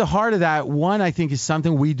get to the heart of that, one, I think, is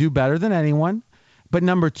something we do better than anyone. But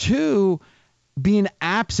number 2, being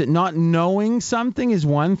absent, not knowing something is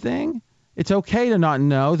one thing. It's okay to not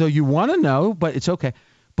know, though you want to know, but it's okay.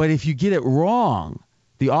 But if you get it wrong,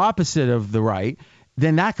 the opposite of the right,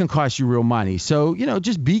 then that can cost you real money. So,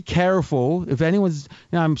 just be careful. If anyone's,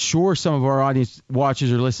 I'm sure some of our audience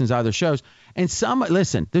watches or listens to other shows. And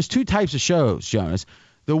listen, there's two types of shows, Jonas.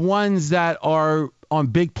 The ones that are on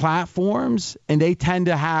big platforms, and they tend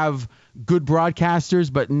to have good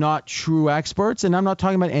broadcasters, but not true experts. And I'm not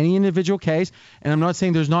talking about any individual case. And I'm not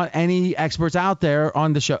saying there's not any experts out there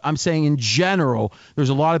on the show. I'm saying in general, there's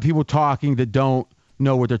a lot of people talking that don't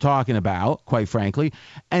know what they're talking about, quite frankly.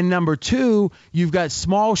 And number two, you've got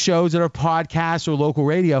small shows that are podcasts or local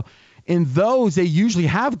radio. In those, they usually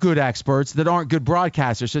have good experts that aren't good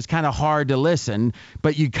broadcasters. So it's kind of hard to listen,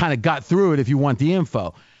 but you kind of got through it if you want the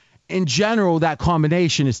info. In general, that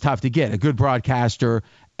combination is tough to get, a good broadcaster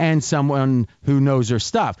and someone who knows their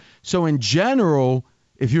stuff. So in general,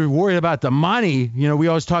 if you're worried about the money, we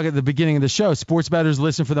always talk at the beginning of the show, sports bettors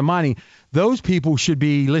listen for the money. Those people should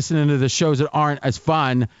be listening to the shows that aren't as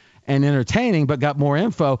fun and entertaining, but got more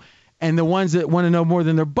info. And the ones that want to know more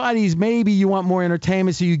than their buddies, maybe you want more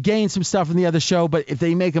entertainment, so you gain some stuff from the other show. But if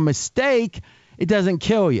they make a mistake, it doesn't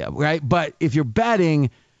kill you, right? But if you're betting,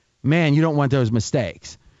 man, you don't want those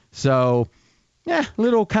mistakes. So,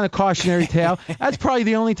 little kind of cautionary tale. That's probably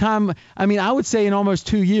the only time. I would say in almost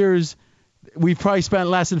 2 years, we've probably spent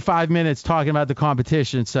less than 5 minutes talking about the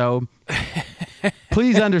competition. So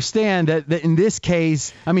please understand that in this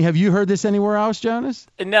case, have you heard this anywhere else, Jonas?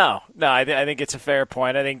 No. I think it's a fair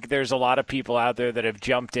point. I think there's a lot of people out there that have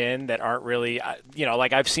jumped in that aren't really,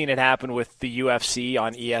 like I've seen it happen with the UFC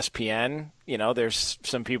on ESPN. There's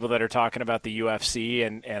some people that are talking about the UFC,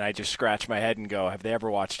 and I just scratch my head and go, have they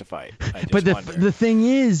ever watched a fight? But the thing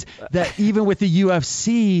is that even with the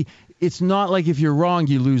UFC, it's not like if you're wrong,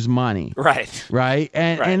 you lose money. Right.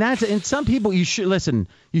 And some people, you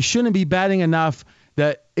shouldn't be betting enough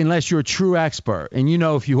that unless you're a true expert, and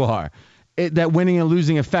if you are, that winning and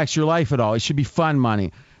losing affects your life at all. It should be fun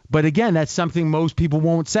money. But again, that's something most people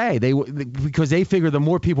won't say. Because they figure the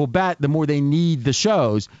more people bet, the more they need the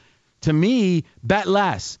shows. To me, bet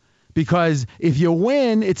less. Because if you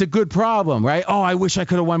win, it's a good problem, right? Oh, I wish I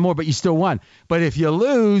could have won more, but you still won. But if you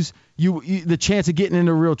lose, the chance of getting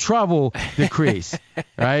into real trouble decrease,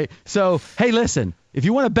 right? So, hey, listen, if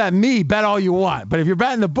you want to bet me, bet all you want. But if you're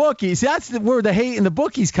betting the bookies, that's where the hate and the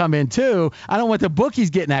bookies come in too. I don't want the bookies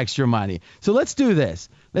getting extra money. So let's do this.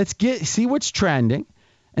 Let's see what's trending.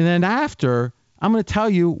 And then after, I'm going to tell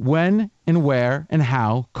you when and where and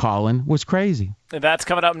how Colin was crazy. And that's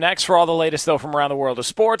coming up next. For all the latest, though, from around the world of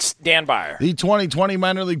sports, Dan Byer. The 2020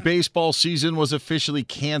 Minor League Baseball season was officially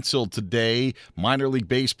canceled today. Minor League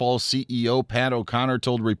Baseball CEO Pat O'Connor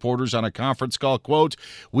told reporters on a conference call, quote,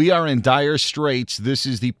 "We are in dire straits. This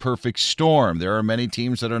is the perfect storm. There are many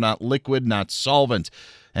teams that are not liquid, not solvent."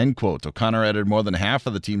 End quote. O'Connor added more than half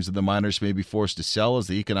of the teams in the minors may be forced to sell as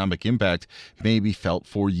the economic impact may be felt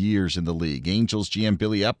for years in the league. Angels GM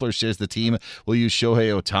Billy Epler says the team will use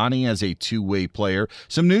Shohei Ohtani as a two-way player.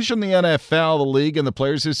 Some news from the NFL. The league and the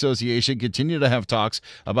Players Association continue to have talks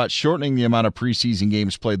about shortening the amount of preseason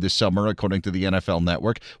games played this summer, according to the NFL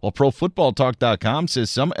Network, while ProFootballTalk.com says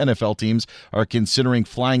some NFL teams are considering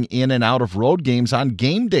flying in and out of road games on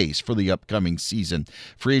game days for the upcoming season.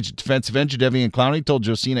 Free agent defensive end Jadeveon Clowney told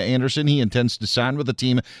Josina Anderson he intends to sign with the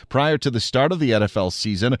team prior to the start of the NFL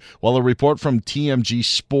season, while a report from TMG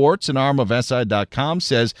Sports, an arm of SI.com,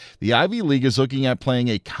 says the Ivy League is looking at playing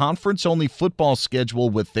a conference-only football schedule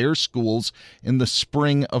with their schools in the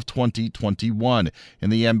spring of 2021. In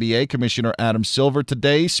the NBA, Commissioner Adam Silver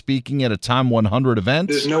today speaking at a Time 100 event.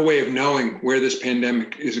 There's no way of knowing where this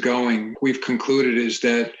pandemic is going. We've concluded is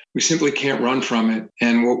that we simply can't run from it.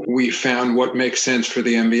 And what we found what makes sense for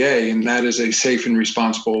the NBA, and that is a safe and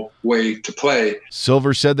responsible way to play.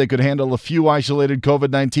 Silver said they could handle a few isolated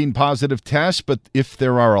COVID-19 positive tests, but if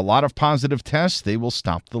there are a lot of positive tests, they will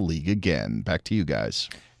stop the league again. Back to you guys.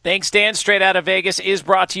 Thanks, Dan. Straight Out of Vegas is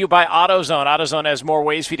brought to you by AutoZone. AutoZone has more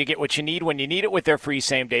ways for you to get what you need when you need it with their free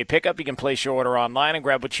same-day pickup. You can place your order online and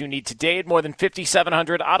grab what you need today at more than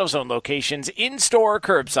 5,700 AutoZone locations, in-store or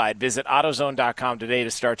curbside. Visit AutoZone.com today to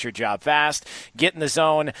start your job fast. Get in the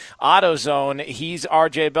zone. AutoZone. He's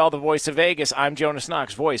RJ Bell, the voice of Vegas. I'm Jonas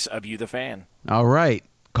Knox, voice of You, the Fan. All right.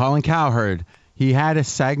 Colin Cowherd. He had a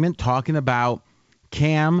segment talking about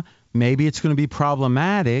Cam. Maybe it's going to be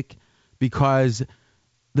problematic because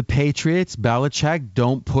the Patriots, Belichick,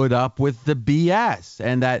 don't put up with the BS.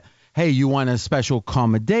 And that, hey, you want a special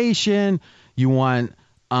accommodation, you want,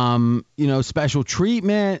 special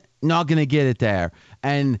treatment, not going to get it there.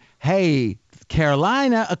 And, hey,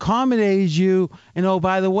 Carolina accommodates you. And, oh,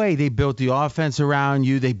 by the way, they built the offense around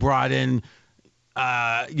you. They brought in,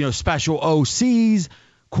 special OCs,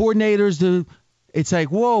 coordinators. It's like,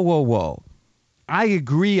 whoa. I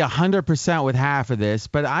agree 100% with half of this,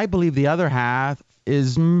 but I believe the other half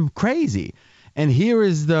is crazy. And here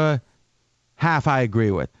is the half I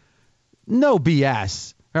agree with. No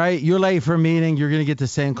BS, right? You're late for a meeting, you're going to get the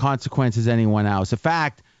same consequence as anyone else. In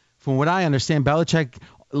fact, from what I understand, Belichick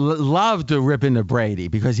loved to rip into Brady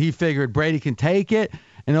because he figured Brady can take it.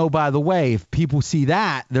 And oh, by the way, if people see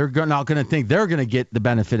that, they're not going to think they're going to get the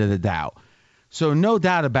benefit of the doubt. So no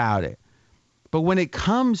doubt about it. But when it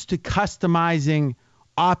comes to customizing,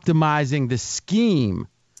 optimizing the scheme,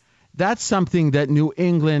 that's something that New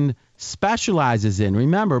England specializes in.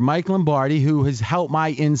 Remember, Mike Lombardi, who has helped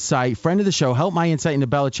my insight, friend of the show, helped my insight into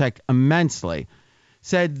Belichick immensely,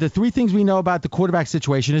 said the three things we know about the quarterback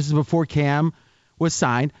situation, this is before Cam was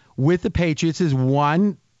signed, with the Patriots is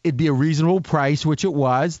one, it'd be a reasonable price, which it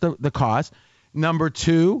was, the cost. Number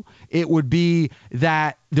two, it would be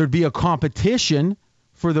that there'd be a competition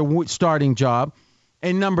for the starting job.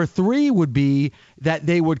 And number three would be that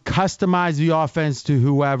they would customize the offense to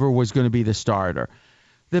whoever was going to be the starter.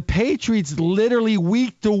 The Patriots literally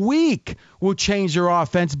week to week will change their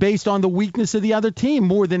offense based on the weakness of the other team.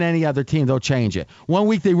 More than any other team, they'll change it. One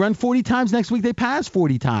week they run 40 times, next week they pass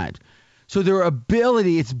 40 times. So their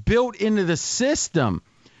ability, it's built into the system.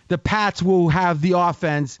 The Pats will have the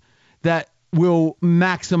offense that will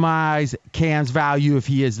maximize Cam's value if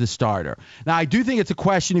he is the starter. Now, I do think it's a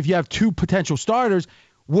question, if you have two potential starters,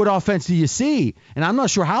 what offense do you see? And I'm not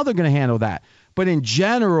sure how they're going to handle that. But in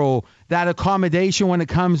general, that accommodation when it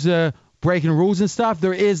comes to breaking rules and stuff,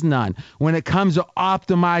 there is none. When it comes to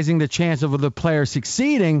optimizing the chance of the player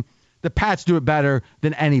succeeding, the Pats do it better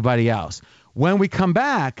than anybody else. When we come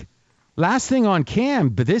back, last thing on Cam,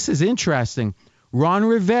 but this is interesting. Ron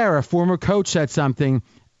Rivera, former coach, said something.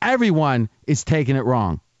 Everyone is taking it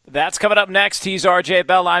wrong. That's coming up next. He's RJ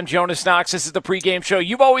Bell. I'm Jonas Knox. This is the pregame show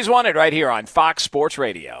you've always wanted right here on Fox Sports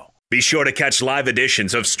Radio. Be sure to catch live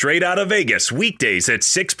editions of Straight Outta Vegas weekdays at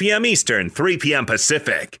 6 p.m. Eastern, 3 p.m.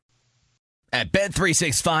 Pacific. At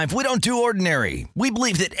Bet365, we don't do ordinary. We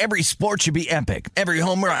believe that every sport should be epic. Every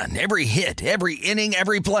home run, every hit, every inning,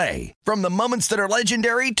 every play. From the moments that are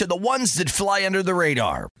legendary to the ones that fly under the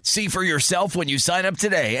radar. See for yourself when you sign up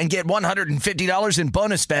today and get $150 in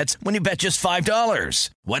bonus bets when you bet just $5.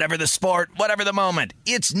 Whatever the sport, whatever the moment,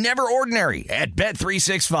 it's never ordinary at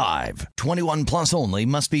Bet365. 21 plus only.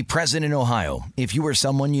 Must be present in Ohio. If you or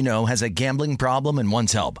someone you know has a gambling problem and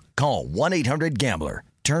wants help, call 1-800-GAMBLER.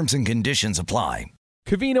 Terms and conditions apply.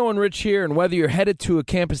 Covino and Rich here, and whether you're headed to a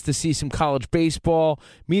campus to see some college baseball,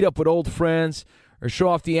 meet up with old friends, or show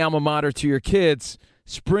off the alma mater to your kids,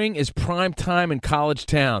 spring is prime time in college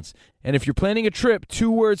towns. And if you're planning a trip,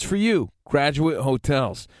 2 words for you: Graduate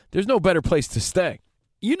Hotels. There's no better place to stay.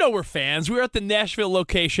 You know we're fans. We were at the Nashville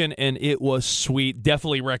location, and it was sweet.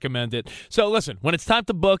 Definitely recommend it. So listen, when it's time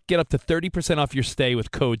to book, get up to 30% off your stay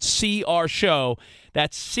with code CRSHOW.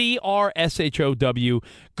 That's CRSHOW.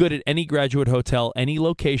 Good at any Graduate Hotel, any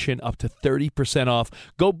location, up to 30% off.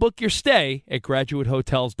 Go book your stay at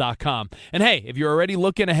graduatehotels.com. And hey, if you're already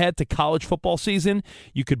looking ahead to college football season,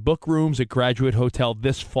 you could book rooms at Graduate Hotel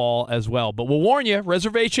this fall as well. But we'll warn you,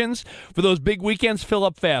 reservations for those big weekends fill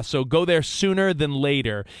up fast, so go there sooner than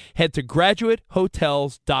later. Head to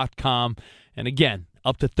graduatehotels.com. And again,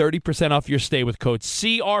 up to 30% off your stay with code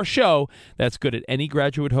CRSHOW. That's good at any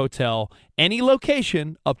Graduate Hotel, any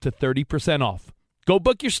location, up to 30% off. Go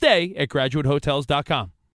book your stay at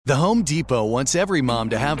graduatehotels.com. The Home Depot wants every mom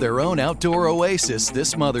to have their own outdoor oasis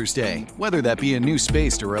this Mother's Day, whether that be a new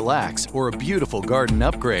space to relax or a beautiful garden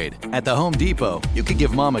upgrade. At the Home Depot, you could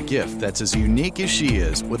give mom a gift that's as unique as she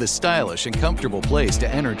is, with a stylish and comfortable place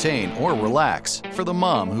to entertain or relax for the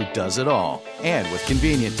mom who does it all. And with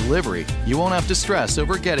convenient delivery, you won't have to stress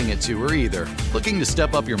over getting it to her either. Looking to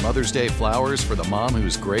step up your Mother's Day flowers for the mom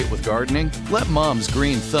who's great with gardening? Let Mom's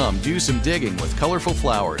green thumb do some digging with colorful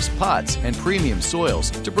flowers, pots, and premium soils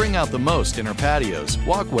to bring out the most in her patios,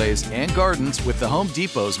 walkways, and gardens with the Home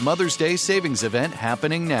Depot's Mother's Day Savings Event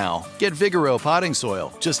happening now. Get Vigoro potting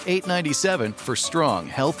soil, just $8.97 for strong,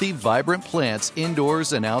 healthy, vibrant plants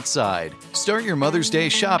indoors and outside. Start your Mother's Day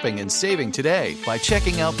shopping and saving today by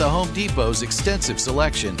checking out the Home Depot's extensive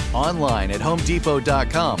selection online at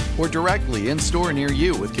homedepot.com or directly in-store near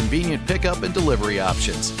you with convenient pickup and delivery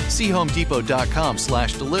options. See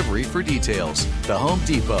homedepot.com/delivery for details. The Home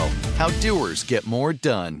Depot, how doers get more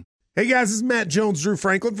done. Hey guys, this is Matt Jones, Drew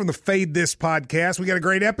Franklin from the Fade This podcast. We got a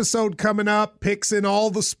great episode coming up, picks in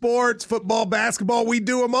all the sports, football, basketball, we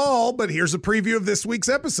do them all, but here's a preview of this week's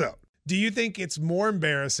episode. Do you think it's more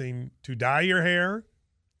embarrassing to dye your hair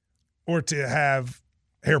or to have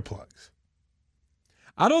hair plugs?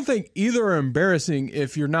 I don't think either are embarrassing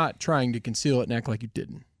if you're not trying to conceal it and act like you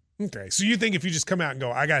didn't. Okay, so you think if you just come out and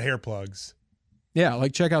go, I got hair plugs. Yeah,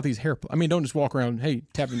 like check out these hair. I mean, don't just walk around, hey,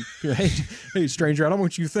 tapping, hey, stranger, I don't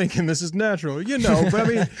want you thinking this is natural. You know, but I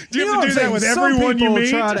mean, do you have to do that with everyone you meet?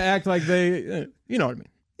 Try to act like they, you know what I mean?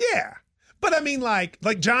 Yeah, but I mean, like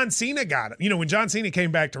John Cena got it. You know, when John Cena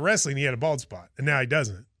came back to wrestling, he had a bald spot, and now he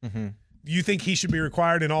doesn't. Mm-hmm. You think he should be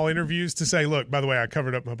required in all interviews to say, "Look, by the way, I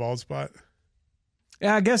covered up my bald spot"?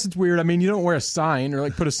 Yeah, I guess it's weird. I mean, you don't wear a sign or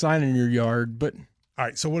like put a sign in your yard, but all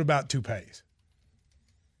right. So what about toupees?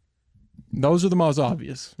 Those are the most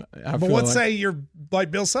obvious. But let's say you're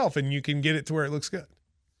like Bill Self and you can get it to where it looks good.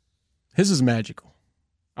 His is magical.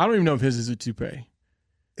 I don't even know if his is a toupee.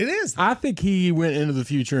 It is. I think he went into the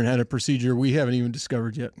future and had a procedure we haven't even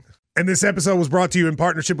discovered yet. And this episode was brought to you in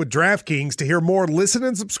partnership with DraftKings. To hear more, listen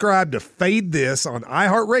and subscribe to Fade This on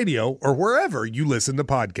iHeartRadio or wherever you listen to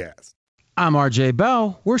podcasts. I'm RJ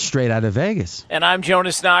Bell. We're straight out of Vegas. And I'm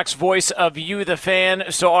Jonas Knox, voice of You, the Fan.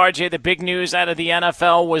 So, RJ, the big news out of the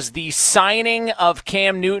NFL was the signing of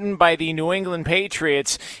Cam Newton by the New England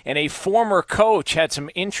Patriots, and a former coach had some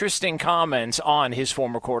interesting comments on his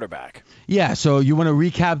former quarterback. Yeah, so you want to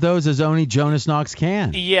recap those as only Jonas Knox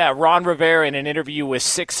can. Yeah, Ron Rivera, in an interview with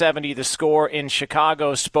 670 The Score in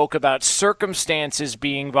Chicago, spoke about circumstances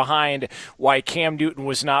being behind why Cam Newton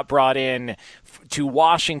was not brought in to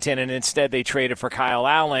Washington, and instead they traded for Kyle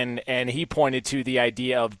Allen, and he pointed to the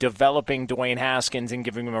idea of developing Dwayne Haskins and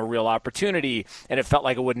giving him a real opportunity, and it felt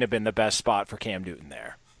like it wouldn't have been the best spot for Cam Newton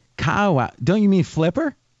there. Kyle, don't you mean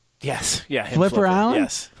Flipper? Yes, yeah. Flipper Allen?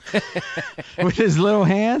 Yes. With his little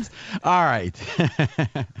hands? All right.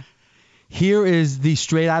 Here is the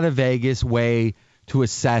straight out of Vegas way to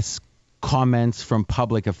assess comments from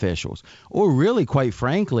public officials, or really, quite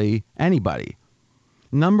frankly, anybody.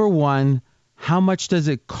 Number one, how much does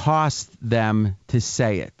it cost them to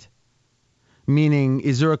say it? Meaning,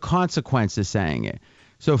 is there a consequence to saying it?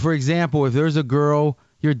 So, for example, if there's a girl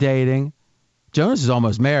you're dating, Jonas is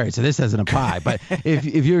almost married, so this doesn't apply. But if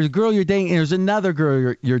you're a girl you're dating and there's another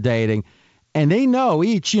girl you're dating, and they know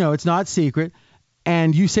each, it's not secret,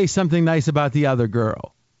 and you say something nice about the other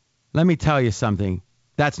girl, let me tell you something.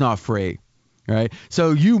 That's not free, right?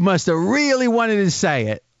 So you must have really wanted to say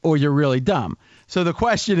it, or you're really dumb. So the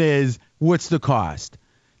question is, what's the cost?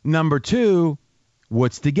 Number two,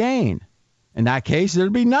 what's the gain? In that case,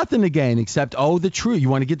 there'd be nothing to gain except, the truth. You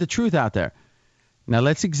want to get the truth out there. Now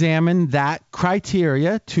let's examine that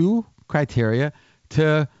two criteria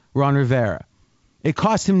to Ron Rivera. It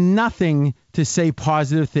cost him nothing to say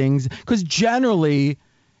positive things because generally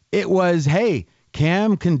it was, hey,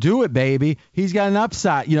 Cam can do it, baby. He's got an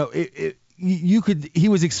upside. He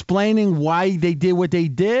was explaining why they did what they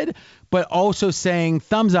did, but also saying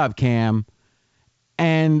thumbs up, Cam.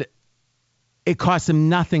 And it costs him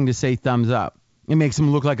nothing to say thumbs up. It makes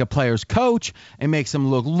him look like a player's coach. It makes him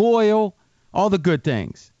look loyal. All the good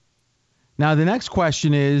things. Now, the next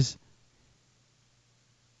question is,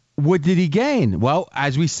 what did he gain? Well,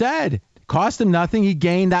 as we said, it cost him nothing. He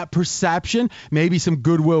gained that perception, maybe some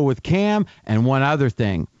goodwill with Cam, and one other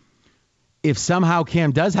thing. If somehow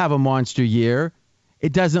Cam does have a monster year,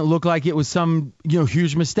 it doesn't look like it was some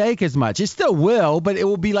huge mistake as much. It still will, but it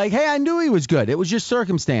will be like, hey, I knew he was good. It was just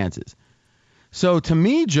circumstances. So to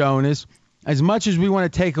me, Jonas, as much as we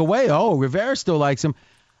want to take away, Rivera still likes him,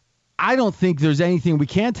 I don't think there's anything we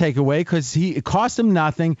can't take away because it cost him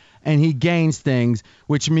nothing and he gains things,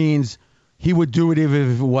 which means he would do it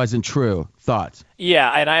even if it wasn't true. Thoughts? Yeah,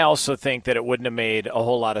 and I also think that it wouldn't have made a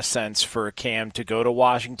whole lot of sense for Cam to go to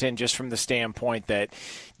Washington just from the standpoint that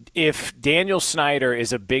if Daniel Snyder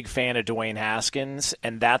is a big fan of Dwayne Haskins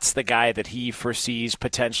and that's the guy that he foresees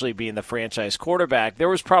potentially being the franchise quarterback, there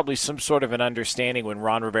was probably some sort of an understanding when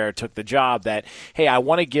Ron Rivera took the job that, hey, I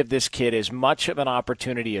want to give this kid as much of an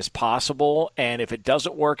opportunity as possible, and if it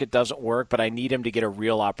doesn't work, it doesn't work, but I need him to get a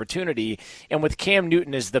real opportunity. And with Cam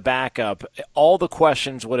Newton as the backup, all the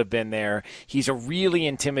questions would have been there. He's a really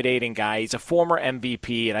intimidating guy. He's a former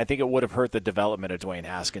MVP, and I think it would have hurt the development of Dwayne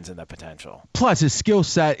Haskins and the potential. Plus, his skill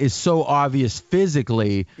set is so obvious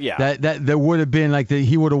physically that there would have been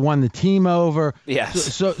he would have won the team over.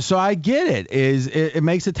 Yes. So I get it. It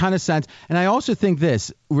makes a ton of sense. And I also think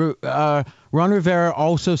this, Ron Rivera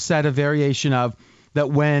also said a variation of that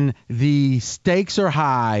when the stakes are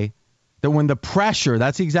high, that when the pressure,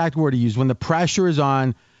 that's the exact word he used, when the pressure is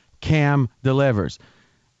on, Cam delivers.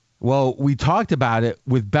 Well, we talked about it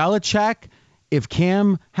with Belichick. If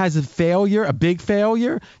Cam has a big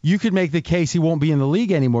failure, you could make the case he won't be in the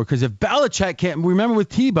league anymore. Because if Belichick can't, remember with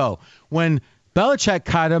Tebow, when Belichick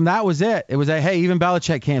cut him, that was it. It was like, hey, even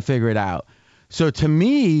Belichick can't figure it out. So to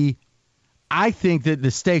me, I think that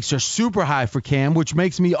the stakes are super high for Cam, which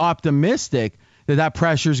makes me optimistic that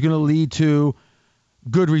pressure is going to lead to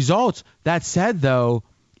good results. That said, though,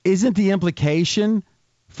 isn't the implication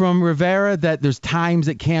from Rivera that there's times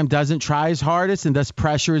that Cam doesn't try his hardest and thus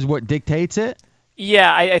pressure is what dictates it?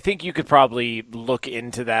 Yeah, I think you could probably look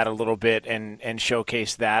into that a little bit and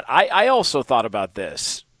showcase that. I also thought about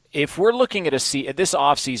this. If we're looking at this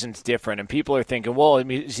offseason's different and people are thinking, well,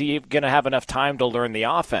 is he going to have enough time to learn the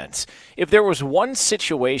offense? If there was one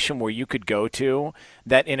situation where you could go to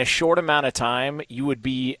that in a short amount of time you would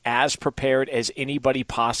be as prepared as anybody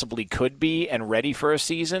possibly could be and ready for a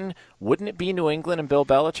season, wouldn't it be New England and Bill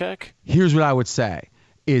Belichick? Here's what I would say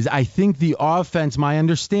is I think the offense, my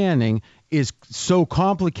understanding, is so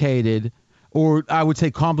complicated, or I would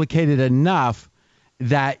say complicated enough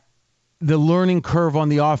that the learning curve on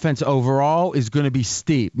the offense overall is going to be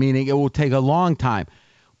steep, meaning it will take a long time.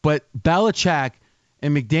 But Belichick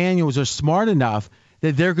and McDaniels are smart enough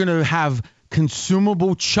that they're going to have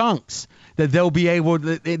consumable chunks that they'll be able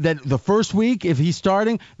to, that the first week, if he's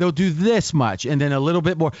starting, they'll do this much and then a little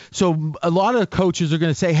bit more. So a lot of coaches are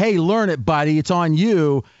going to say, hey, learn it, buddy. It's on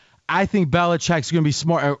you. I think Belichick's going to be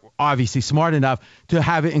smart, obviously smart enough to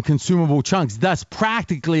have it in consumable chunks. Thus,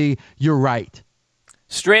 practically, you're right.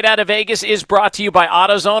 Straight Out of Vegas is brought to you by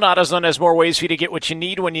AutoZone. AutoZone has more ways for you to get what you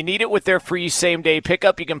need when you need it with their free same-day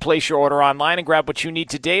pickup. You can place your order online and grab what you need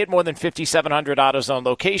today at more than 5,700 AutoZone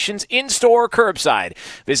locations, in-store or curbside.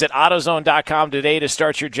 Visit AutoZone.com today to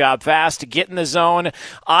start your job fast. Get in the zone.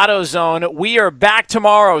 AutoZone, we are back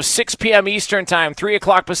tomorrow, 6 p.m. Eastern Time, 3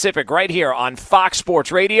 o'clock Pacific, right here on Fox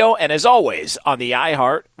Sports Radio, and as always, on the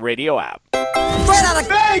iHeart Radio app. Straight Out of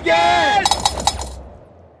Vegas!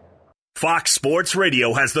 Fox Sports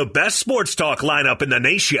Radio has the best sports talk lineup in the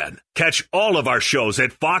nation. Catch all of our shows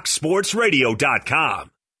at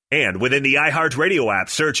foxsportsradio.com. And within the iHeartRadio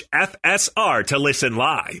app, search FSR to listen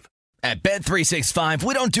live. At Bet365,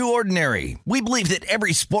 we don't do ordinary. We believe that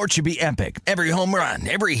every sport should be epic. Every home run,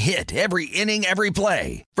 every hit, every inning, every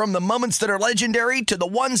play. From the moments that are legendary to the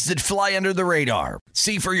ones that fly under the radar.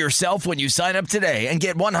 See for yourself when you sign up today and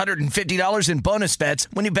get $150 in bonus bets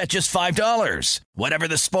when you bet just $5. Whatever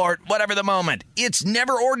the sport, whatever the moment, it's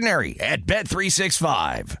never ordinary at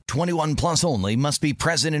Bet365. 21 plus only. Must be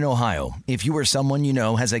present in Ohio. If you or someone you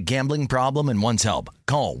know has a gambling problem and wants help,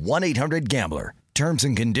 call 1-800-GAMBLER. Terms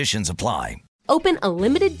and conditions apply. Open a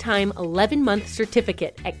limited-time 11-month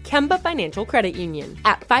certificate at Kemba Financial Credit Union.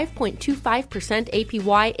 At 5.25%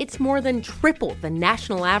 APY, it's more than triple the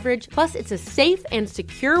national average, plus it's a safe and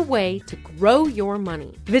secure way to grow your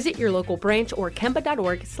money. Visit your local branch or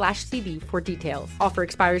kemba.org/CD for details. Offer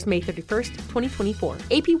expires May 31st, 2024.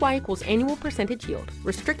 APY equals annual percentage yield.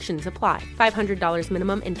 Restrictions apply. $500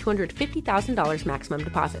 minimum and $250,000 maximum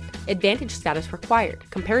deposit. Advantage status required.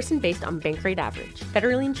 Comparison based on bank rate average.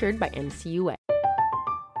 Federally insured by NCUA.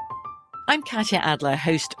 I'm Katya Adler,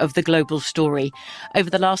 host of The Global Story. Over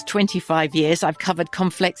the last 25 years, I've covered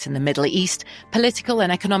conflicts in the Middle East, political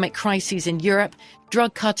and economic crises in Europe,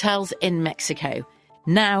 drug cartels in Mexico.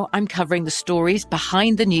 Now I'm covering the stories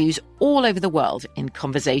behind the news all over the world in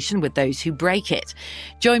conversation with those who break it.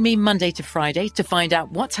 Join me Monday to Friday to find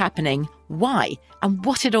out what's happening, why, and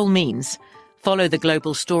what it all means. Follow The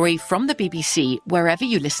Global Story from the BBC wherever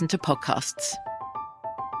you listen to podcasts.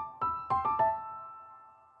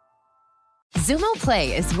 Xumo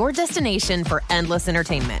Play is your destination for endless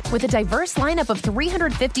entertainment. With a diverse lineup of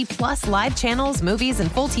 350-plus live channels, movies,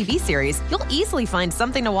 and full TV series, you'll easily find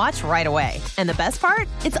something to watch right away. And the best part?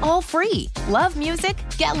 It's all free. Love music?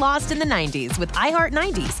 Get lost in the 90s with iHeart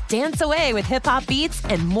 90s, dance away with hip-hop beats,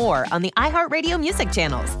 and more on the iHeartRadio music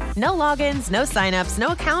channels. No logins, no signups, no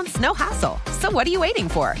accounts, no hassle. So what are you waiting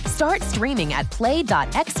for? Start streaming at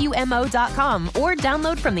play.xumo.com or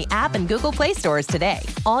download from the app and Google Play stores today.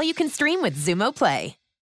 All you can stream with Xumo Play.